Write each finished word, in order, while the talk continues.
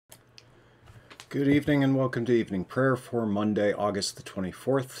Good evening and welcome to evening prayer for Monday, August the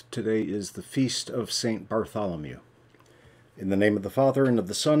 24th. Today is the feast of Saint Bartholomew. In the name of the Father, and of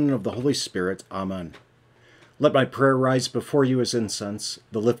the Son, and of the Holy Spirit. Amen. Let my prayer rise before you as incense,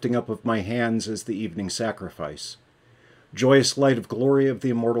 the lifting up of my hands as the evening sacrifice. Joyous light of glory of the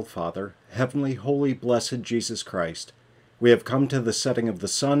immortal Father, heavenly, holy, blessed Jesus Christ, we have come to the setting of the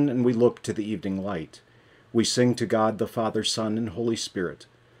sun, and we look to the evening light. We sing to God the Father, Son, and Holy Spirit.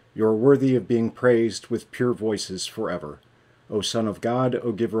 You are worthy of being praised with pure voices forever. O Son of God,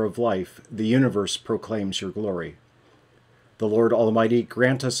 O Giver of life, the universe proclaims your glory. The Lord Almighty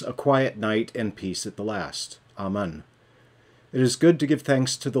grant us a quiet night and peace at the last. Amen. It is good to give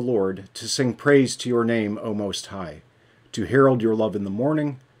thanks to the Lord, to sing praise to your name, O Most High, to herald your love in the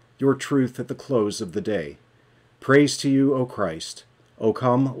morning, your truth at the close of the day. Praise to you, O Christ. O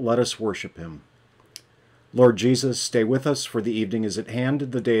come, let us worship him. Lord Jesus, stay with us, for the evening is at hand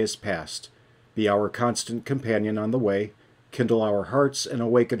and the day is past. Be our constant companion on the way, kindle our hearts and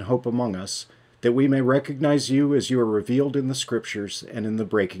awaken hope among us, that we may recognize you as you are revealed in the Scriptures and in the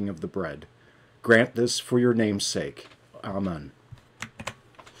breaking of the bread. Grant this for your name's sake. Amen.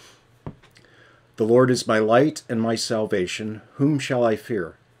 The Lord is my light and my salvation. Whom shall I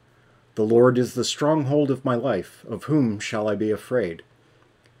fear? The Lord is the stronghold of my life. Of whom shall I be afraid?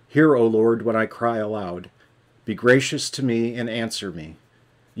 Hear, O Lord, when I cry aloud. Be gracious to me and answer me.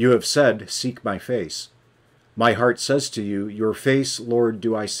 You have said, seek my face. My heart says to you, your face, Lord,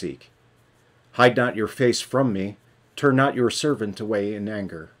 do I seek. Hide not your face from me. Turn not your servant away in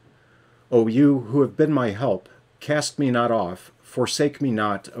anger. O you who have been my help, cast me not off. Forsake me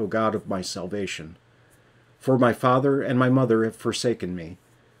not, O God of my salvation. For my father and my mother have forsaken me,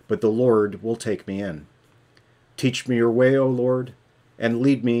 but the Lord will take me in. Teach me your way, O Lord, and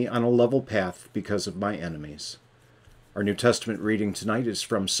lead me on a level path because of my enemies. Our New Testament reading tonight is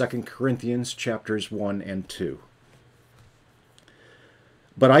from 2 Corinthians chapters 1 and 2.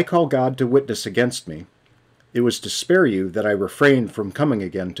 But I call God to witness against me. It was to spare you that I refrained from coming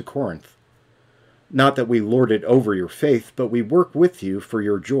again to Corinth. Not that we lord it over your faith, but we work with you for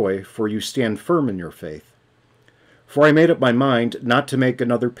your joy, for you stand firm in your faith. For I made up my mind not to make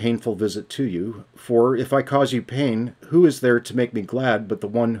another painful visit to you, for if I cause you pain, who is there to make me glad but the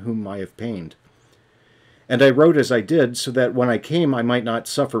one whom I have pained? And I wrote as I did, so that when I came I might not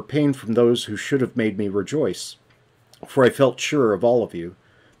suffer pain from those who should have made me rejoice. For I felt sure of all of you,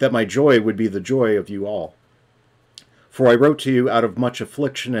 that my joy would be the joy of you all. For I wrote to you out of much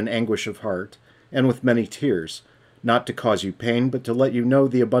affliction and anguish of heart, and with many tears, not to cause you pain, but to let you know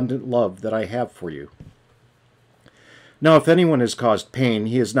the abundant love that I have for you. Now if anyone has caused pain,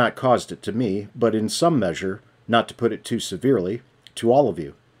 he has not caused it to me, but in some measure, not to put it too severely, to all of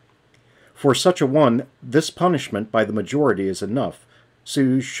you. For such a one, this punishment by the majority is enough, so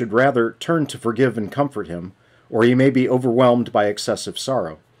you should rather turn to forgive and comfort him, or he may be overwhelmed by excessive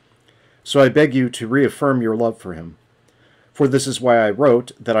sorrow. So I beg you to reaffirm your love for him. For this is why I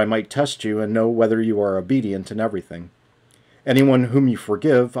wrote, that I might test you and know whether you are obedient in everything. Anyone whom you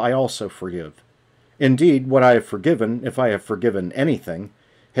forgive, I also forgive. Indeed, what I have forgiven, if I have forgiven anything,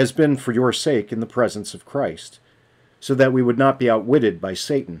 has been for your sake in the presence of Christ, so that we would not be outwitted by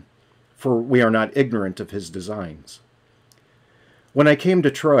Satan, for we are not ignorant of his designs. When I came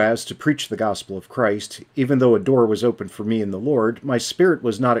to Troas to preach the gospel of Christ, even though a door was opened for me in the Lord, my spirit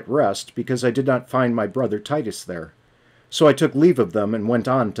was not at rest, because I did not find my brother Titus there. So I took leave of them and went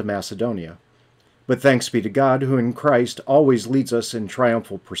on to Macedonia. But thanks be to God, who in Christ always leads us in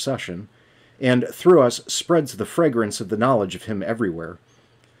triumphal procession, and through us spreads the fragrance of the knowledge of him everywhere.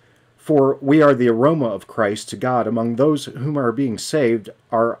 For we are the aroma of Christ to God among those whom are being saved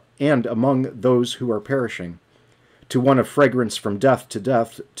and among those who are perishing. To one a fragrance from death to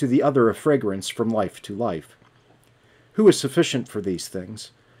death, to the other a fragrance from life to life. Who is sufficient for these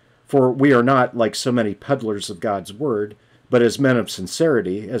things? For we are not like so many peddlers of God's word, but as men of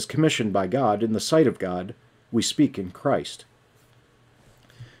sincerity, as commissioned by God in the sight of God, we speak in Christ.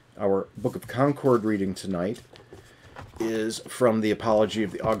 Our Book of Concord reading tonight is from the Apology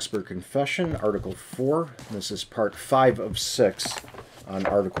of the Augsburg Confession, Article 4. This is part 5 of 6 on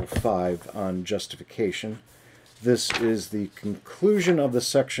Article 5 on Justification. This is the conclusion of the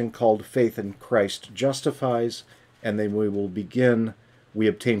section called Faith in Christ Justifies, and then we will begin, we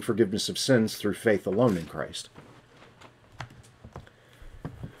obtain forgiveness of sins through faith alone in Christ.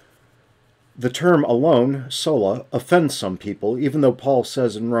 The term alone, sola, offends some people, even though Paul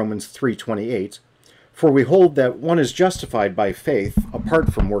says in Romans 3:28, "For we hold that one is justified by faith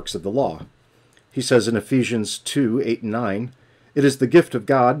apart from works of the law." He says in Ephesians 2:8 and 9, "It is the gift of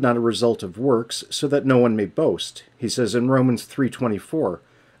God, not a result of works, so that no one may boast." He says in Romans 3:24,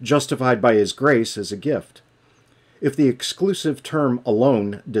 justified by his grace as a gift. If the exclusive term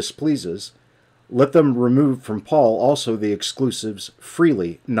alone displeases, let them remove from Paul also the exclusives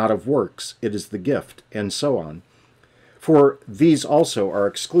freely, not of works, it is the gift, and so on. For these also are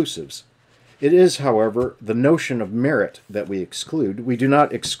exclusives. It is, however, the notion of merit that we exclude. We do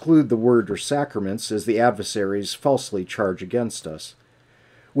not exclude the word or sacraments, as the adversaries falsely charge against us.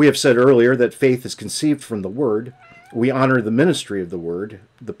 We have said earlier that faith is conceived from the word. We honor the ministry of the word,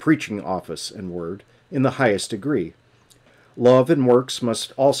 the preaching office and word, in the highest degree. Love and works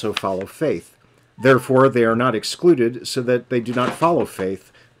must also follow faith. Therefore, they are not excluded so that they do not follow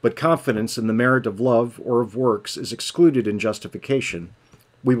faith, but confidence in the merit of love or of works is excluded in justification.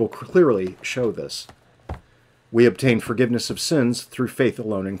 We will clearly show this. We obtain forgiveness of sins through faith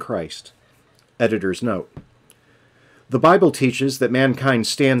alone in Christ. Editor's note. The Bible teaches that mankind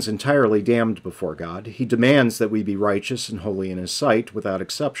stands entirely damned before God. He demands that we be righteous and holy in his sight without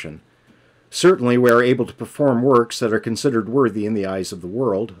exception. Certainly we are able to perform works that are considered worthy in the eyes of the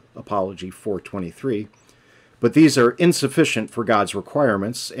world, Apology 4:23, but these are insufficient for God's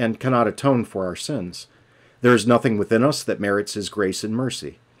requirements and cannot atone for our sins. There is nothing within us that merits his grace and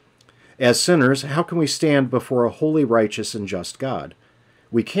mercy. As sinners, how can we stand before a holy, righteous, and just God?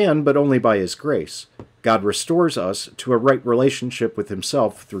 We can, but only by his grace. God restores us to a right relationship with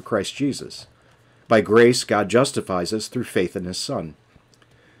himself through Christ Jesus. By grace, God justifies us through faith in his Son.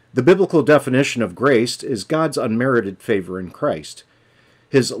 The biblical definition of grace is God's unmerited favor in Christ.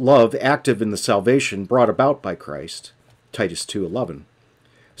 His love active in the salvation brought about by Christ, Titus 2:11.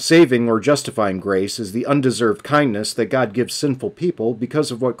 Saving or justifying grace is the undeserved kindness that God gives sinful people because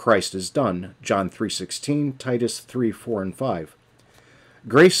of what Christ has done, John 3:16, Titus 3:4 and 5.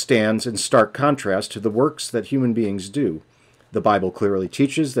 Grace stands in stark contrast to the works that human beings do. The Bible clearly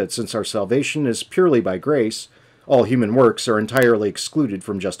teaches that since our salvation is purely by grace, all human works are entirely excluded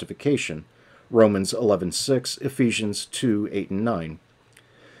from justification, Romans 11:6, Ephesians 2:8 and 9.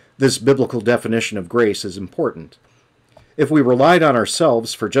 This biblical definition of grace is important. If we relied on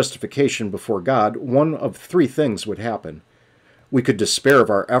ourselves for justification before God, one of three things would happen. We could despair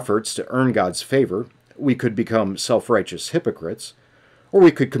of our efforts to earn God's favor, we could become self-righteous hypocrites, or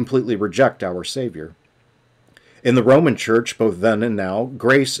we could completely reject our Savior. In the Roman Church, both then and now,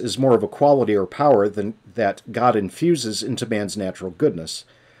 grace is more of a quality or power than that God infuses into man's natural goodness,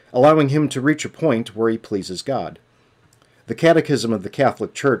 allowing him to reach a point where he pleases God. The Catechism of the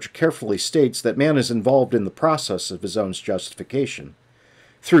Catholic Church carefully states that man is involved in the process of his own justification.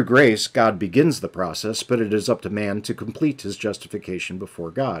 Through grace, God begins the process, but it is up to man to complete his justification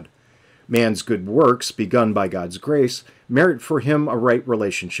before God. Man's good works, begun by God's grace, merit for him a right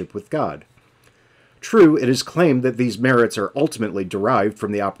relationship with God. True, it is claimed that these merits are ultimately derived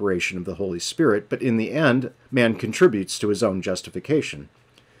from the operation of the Holy Spirit, but in the end, man contributes to his own justification.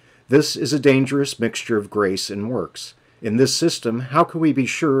 This is a dangerous mixture of grace and works. In this system, how can we be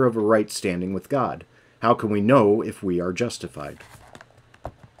sure of a right standing with God? How can we know if we are justified?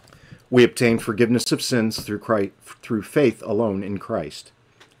 We obtain forgiveness of sins through faith alone in Christ.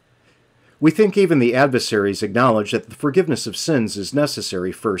 We think even the adversaries acknowledge that the forgiveness of sins is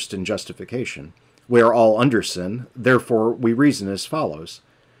necessary first in justification. We are all under sin, therefore we reason as follows.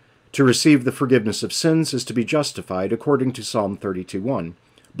 To receive the forgiveness of sins is to be justified according to Psalm 32:1.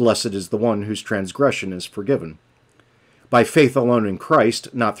 Blessed is the one whose transgression is forgiven. By faith alone in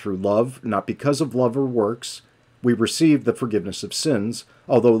Christ, not through love, not because of love or works, we receive the forgiveness of sins,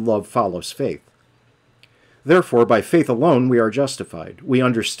 although love follows faith. Therefore, by faith alone we are justified. We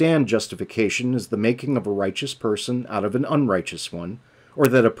understand justification as the making of a righteous person out of an unrighteous one, or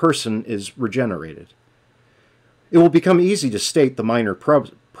that a person is regenerated. It will become easy to state the minor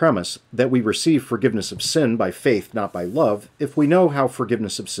premise that we receive forgiveness of sin by faith, not by love, if we know how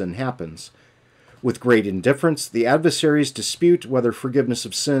forgiveness of sin happens. With great indifference, the adversaries dispute whether forgiveness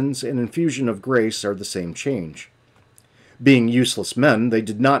of sins and infusion of grace are the same change. Being useless men, they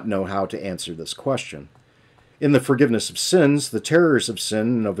did not know how to answer this question. In the forgiveness of sins, the terrors of sin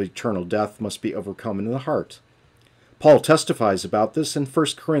and of eternal death must be overcome in the heart. Paul testifies about this in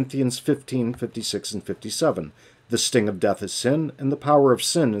 1 Corinthians 15:56 and 57. The sting of death is sin, and the power of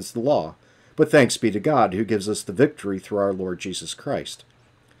sin is the law. But thanks be to God who gives us the victory through our Lord Jesus Christ.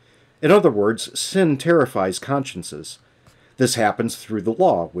 In other words, sin terrifies consciences. This happens through the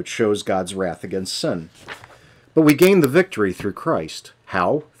law, which shows God's wrath against sin. But we gain the victory through Christ.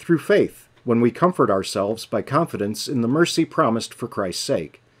 How? Through faith, when we comfort ourselves by confidence in the mercy promised for Christ's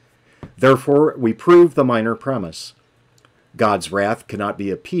sake. Therefore, we prove the minor premise. God's wrath cannot be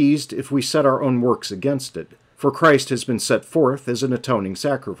appeased if we set our own works against it, for Christ has been set forth as an atoning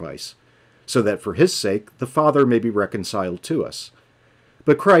sacrifice, so that for his sake the Father may be reconciled to us.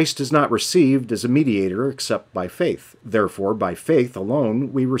 But Christ is not received as a mediator except by faith. Therefore, by faith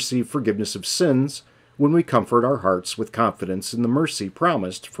alone, we receive forgiveness of sins when we comfort our hearts with confidence in the mercy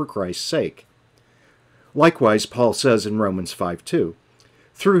promised for Christ's sake. Likewise, Paul says in Romans 5:2,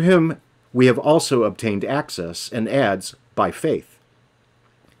 "Through him we have also obtained access," and adds, "by faith."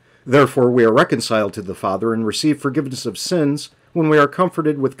 Therefore, we are reconciled to the Father and receive forgiveness of sins when we are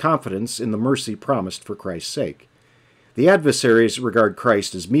comforted with confidence in the mercy promised for Christ's sake. The adversaries regard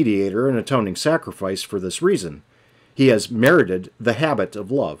Christ as mediator and atoning sacrifice for this reason. He has merited the habit of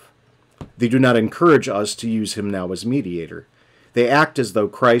love. They do not encourage us to use him now as mediator. They act as though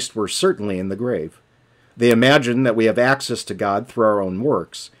Christ were certainly in the grave. They imagine that we have access to God through our own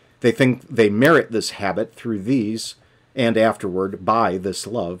works. They think they merit this habit through these, and afterward, by this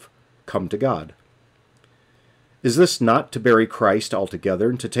love, come to God. Is this not to bury Christ altogether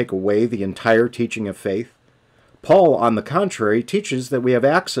and to take away the entire teaching of faith? Paul, on the contrary, teaches that we have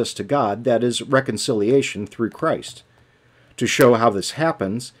access to God, that is, reconciliation through Christ. To show how this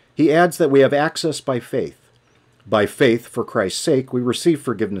happens, he adds that we have access by faith. By faith, for Christ's sake, we receive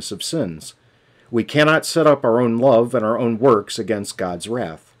forgiveness of sins. We cannot set up our own love and our own works against God's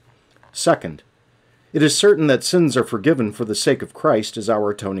wrath. Second, it is certain that sins are forgiven for the sake of Christ as our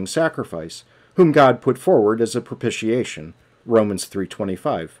atoning sacrifice, whom God put forward as a propitiation, Romans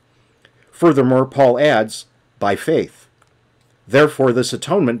 3:25. Furthermore, Paul adds, by faith. Therefore, this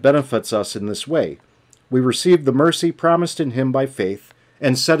atonement benefits us in this way. We receive the mercy promised in him by faith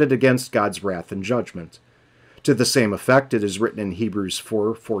and set it against God's wrath and judgment. To the same effect, it is written in Hebrews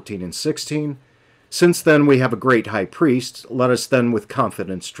 4:14 and 16, "Since then we have a great high priest, let us then with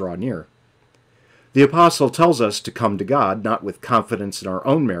confidence draw near." The apostle tells us to come to God not with confidence in our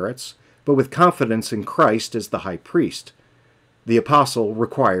own merits, but with confidence in Christ as the high priest. The apostle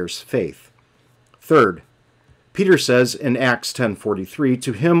requires faith. Third, Peter says in Acts 10:43,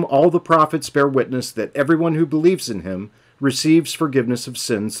 "To him all the prophets bear witness that everyone who believes in him receives forgiveness of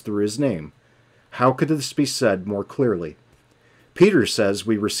sins through his name." How could this be said more clearly? Peter says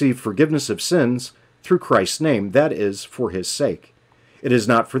we receive forgiveness of sins through Christ's name, that is, for his sake. It is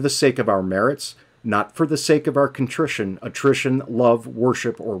not for the sake of our merits, not for the sake of our contrition, attrition, love,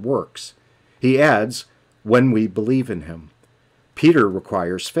 worship, or works. He adds, when we believe in him. Peter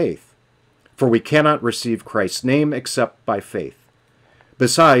requires faith. For we cannot receive Christ's name except by faith.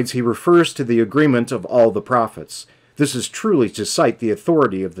 Besides, he refers to the agreement of all the prophets. This is truly to cite the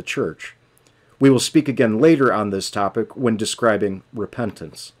authority of the church. We will speak again later on this topic when describing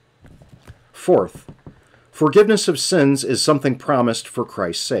repentance. Fourth, forgiveness of sins is something promised for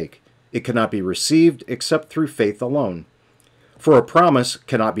Christ's sake. It cannot be received except through faith alone. For a promise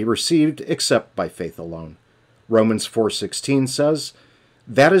cannot be received except by faith alone. Romans 4:16 says,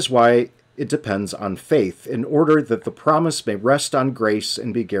 "That is why it depends on faith, in order that the promise may rest on grace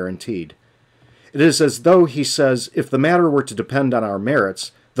and be guaranteed." It is as though he says, if the matter were to depend on our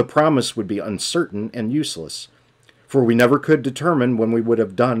merits, the promise would be uncertain and useless, for we never could determine when we would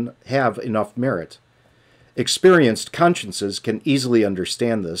have enough merit. Experienced consciences can easily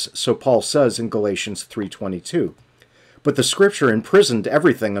understand this, so Paul says in Galatians 3:22, "But the Scripture imprisoned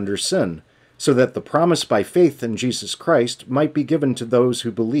everything under sin, so that the promise by faith in Jesus Christ might be given to those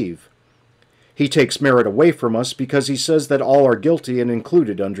who believe." He takes merit away from us because he says that all are guilty and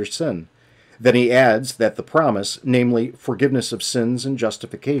included under sin. Then he adds that the promise, namely forgiveness of sins and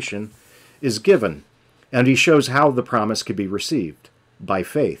justification, is given, and he shows how the promise can be received, by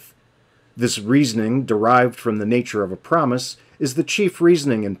faith. This reasoning, derived from the nature of a promise, is the chief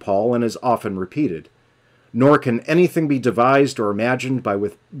reasoning in Paul and is often repeated. Nor can anything be devised or imagined by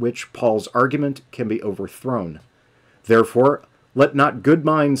which Paul's argument can be overthrown. Therefore, let not good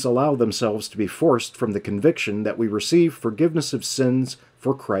minds allow themselves to be forced from the conviction that we receive forgiveness of sins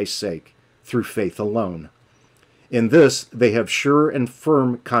for Christ's sake, through faith alone. In this they have sure and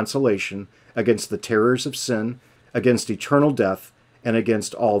firm consolation against the terrors of sin, against eternal death, and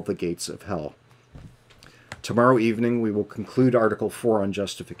against all the gates of hell. Tomorrow evening we will conclude Article 4 on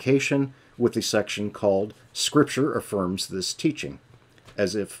justification with the section called Scripture Affirms This Teaching.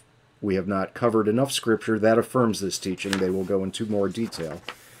 As if we have not covered enough Scripture that affirms this teaching, they will go into more detail.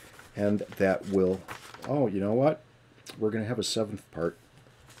 And that will, oh, you know what? We're going to have a seventh part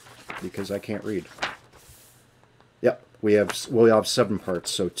because I can't read. Yep, we'll have 7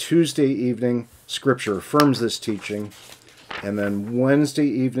 parts. So Tuesday evening, Scripture affirms this teaching. And then Wednesday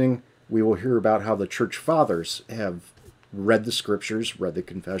evening, we will hear about how the church fathers have read the Scriptures, read the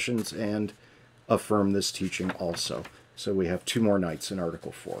confessions, and affirm this teaching also. So we have 2 more nights in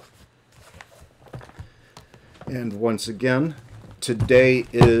Article 4. And once again, today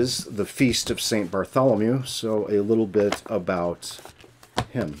is the feast of St. Bartholomew, so a little bit about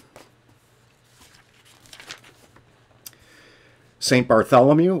hymn. St.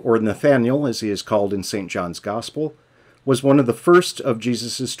 Bartholomew, or Nathaniel as he is called in St. John's Gospel, was one of the first of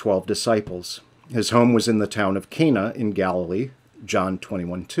Jesus' 12 disciples. His home was in the town of Cana in Galilee, John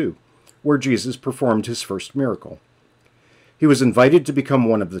 21:2, where Jesus performed his first miracle. He was invited to become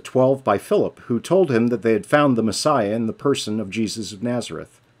one of the 12 by Philip, who told him that they had found the Messiah in the person of Jesus of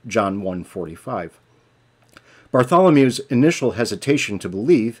Nazareth, John 1:45. Bartholomew's initial hesitation to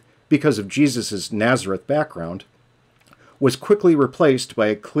believe, because of Jesus' Nazareth background, was quickly replaced by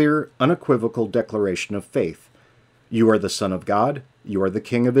a clear, unequivocal declaration of faith. You are the Son of God, you are the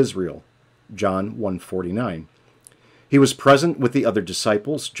King of Israel, John 1:49. He was present with the other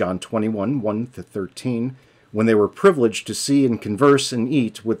disciples, John 21:1-13, when they were privileged to see and converse and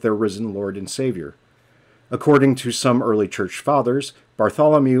eat with their risen Lord and Savior. According to some early church fathers,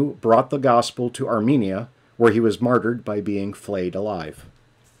 Bartholomew brought the gospel to Armenia, where he was martyred by being flayed alive.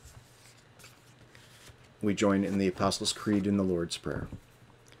 We join in the Apostles' Creed in the Lord's Prayer.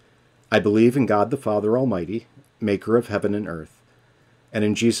 I believe in God the Father Almighty, maker of heaven and earth, and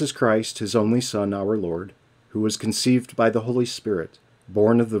in Jesus Christ, his only Son, our Lord, who was conceived by the Holy Spirit,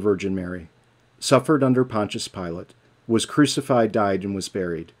 born of the Virgin Mary, suffered under Pontius Pilate, was crucified, died, and was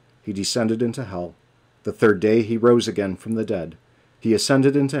buried. He descended into hell. The third day he rose again from the dead. He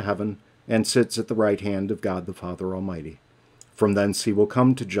ascended into heaven and sits at the right hand of God the Father Almighty. From thence he will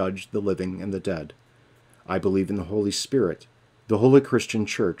come to judge the living and the dead. I believe in the Holy Spirit, the holy Christian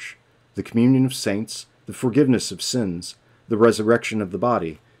Church, the communion of saints, the forgiveness of sins, the resurrection of the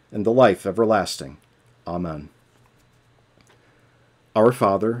body, and the life everlasting. Amen. Our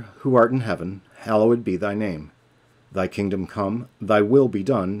Father, who art in heaven, hallowed be thy name. Thy kingdom come, thy will be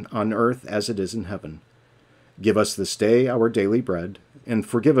done, on earth as it is in heaven. Give us this day our daily bread, and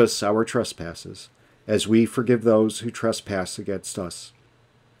forgive us our trespasses, as we forgive those who trespass against us.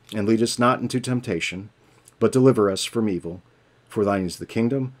 And lead us not into temptation, but deliver us from evil. For thine is the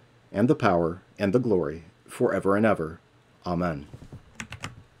kingdom, and the power, and the glory, forever and ever. Amen.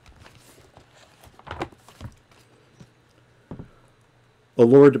 O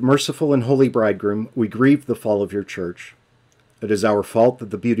Lord, merciful and holy bridegroom, we grieve the fall of your church. It is our fault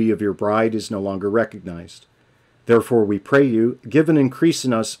that the beauty of your bride is no longer recognized. Therefore we pray you, give and increase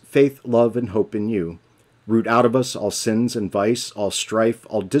in us faith, love, and hope in you. Root out of us all sins and vice, all strife,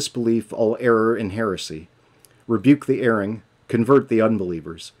 all disbelief, all error and heresy. Rebuke the erring, convert the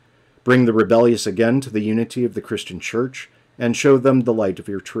unbelievers. Bring the rebellious again to the unity of the Christian Church, and show them the light of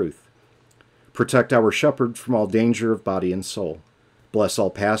your truth. Protect our shepherd from all danger of body and soul. Bless all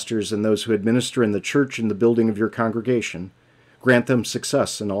pastors and those who administer in the church and the building of your congregation. Grant them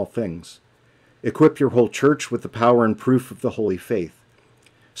success in all things. Equip your whole church with the power and proof of the holy faith.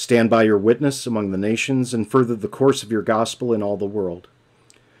 Stand by your witness among the nations and further the course of your gospel in all the world.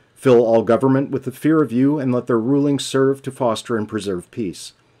 Fill all government with the fear of you, and let their ruling serve to foster and preserve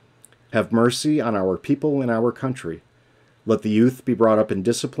peace. Have mercy on our people and our country. Let the youth be brought up in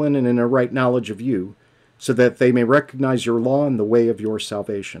discipline and in a right knowledge of you, so that they may recognize your law and the way of your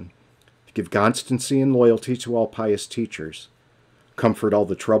salvation. Give constancy and loyalty to all pious teachers. Comfort all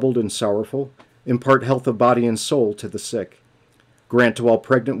the troubled and sorrowful. Impart health of body and soul to the sick. Grant to all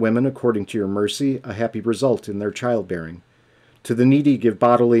pregnant women, according to your mercy, a happy result in their childbearing. To the needy give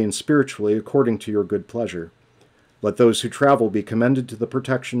bodily and spiritually, according to your good pleasure. Let those who travel be commended to the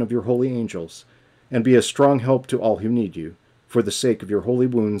protection of your holy angels, and be a strong help to all who need you, for the sake of your holy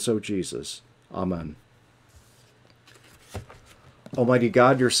wounds, O Jesus. Amen. Almighty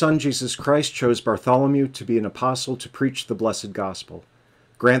God, your Son, Jesus Christ, chose Bartholomew to be an apostle to preach the blessed gospel.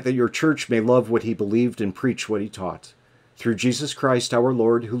 Grant that your church may love what he believed and preach what he taught. Through Jesus Christ our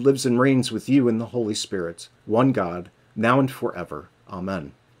Lord, who lives and reigns with you in the Holy Spirit, one God, now and forever.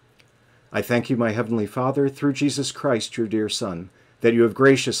 Amen. I thank you, my heavenly Father, through Jesus Christ, your dear Son, that you have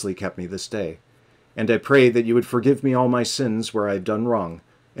graciously kept me this day. And I pray that you would forgive me all my sins where I have done wrong,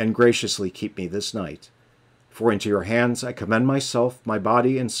 and graciously keep me this night. For into your hands I commend myself, my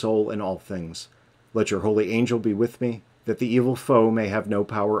body and soul, and all things. Let your holy angel be with me, that the evil foe may have no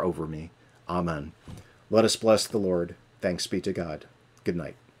power over me. Amen. Let us bless the Lord. Thanks be to God. Good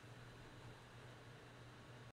night.